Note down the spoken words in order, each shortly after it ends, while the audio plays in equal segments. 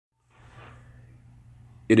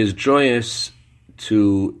It is joyous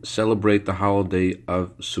to celebrate the holiday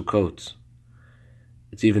of Sukkot.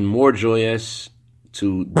 It's even more joyous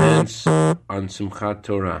to dance on Simchat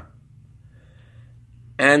Torah.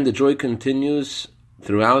 And the joy continues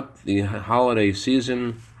throughout the holiday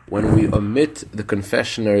season when we omit the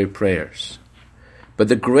confessionary prayers. But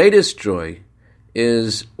the greatest joy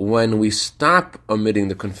is when we stop omitting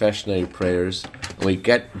the confessionary prayers and we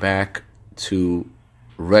get back to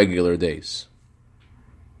regular days.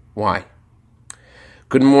 Why?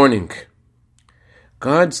 Good morning.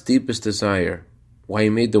 God's deepest desire, why He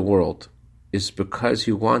made the world, is because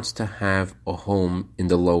He wants to have a home in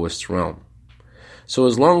the lowest realm. So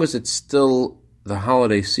as long as it's still the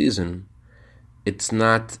holiday season,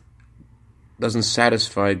 doesn't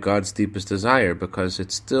satisfy God's deepest desire because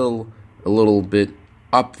it's still a little bit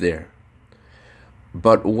up there.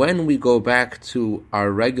 But when we go back to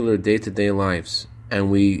our regular day-to-day lives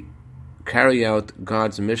and we carry out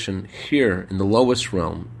God's mission here in the lowest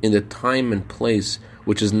realm, in the time and place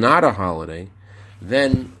which is not a holiday,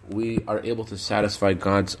 then we are able to satisfy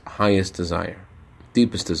God's highest desire,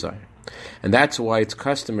 deepest desire. And that's why it's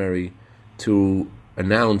customary to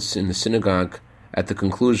announce in the synagogue at the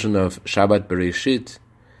conclusion of Shabbat Bereshit,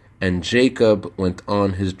 and Jacob went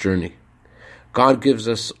on his journey. God gives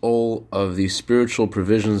us all of the spiritual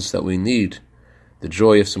provisions that we need, the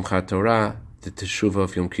joy of Simchat Torah, the Teshuvah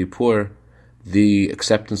of Yom Kippur, the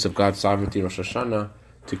acceptance of God's sovereignty, Rosh Hashanah,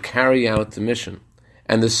 to carry out the mission.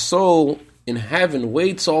 And the soul in heaven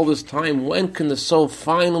waits all this time. When can the soul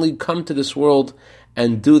finally come to this world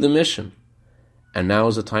and do the mission? And now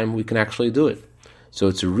is the time we can actually do it. So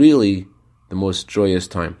it's really the most joyous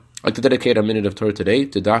time. I'd like to dedicate a minute of Torah today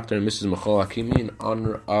to Dr. and Mrs. Michal Hakimi in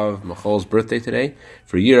honor of Michal's birthday today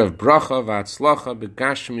for a year of bracha v'atzlacha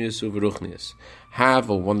b'gashmius u'v'ruchnius.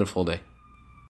 Have a wonderful day.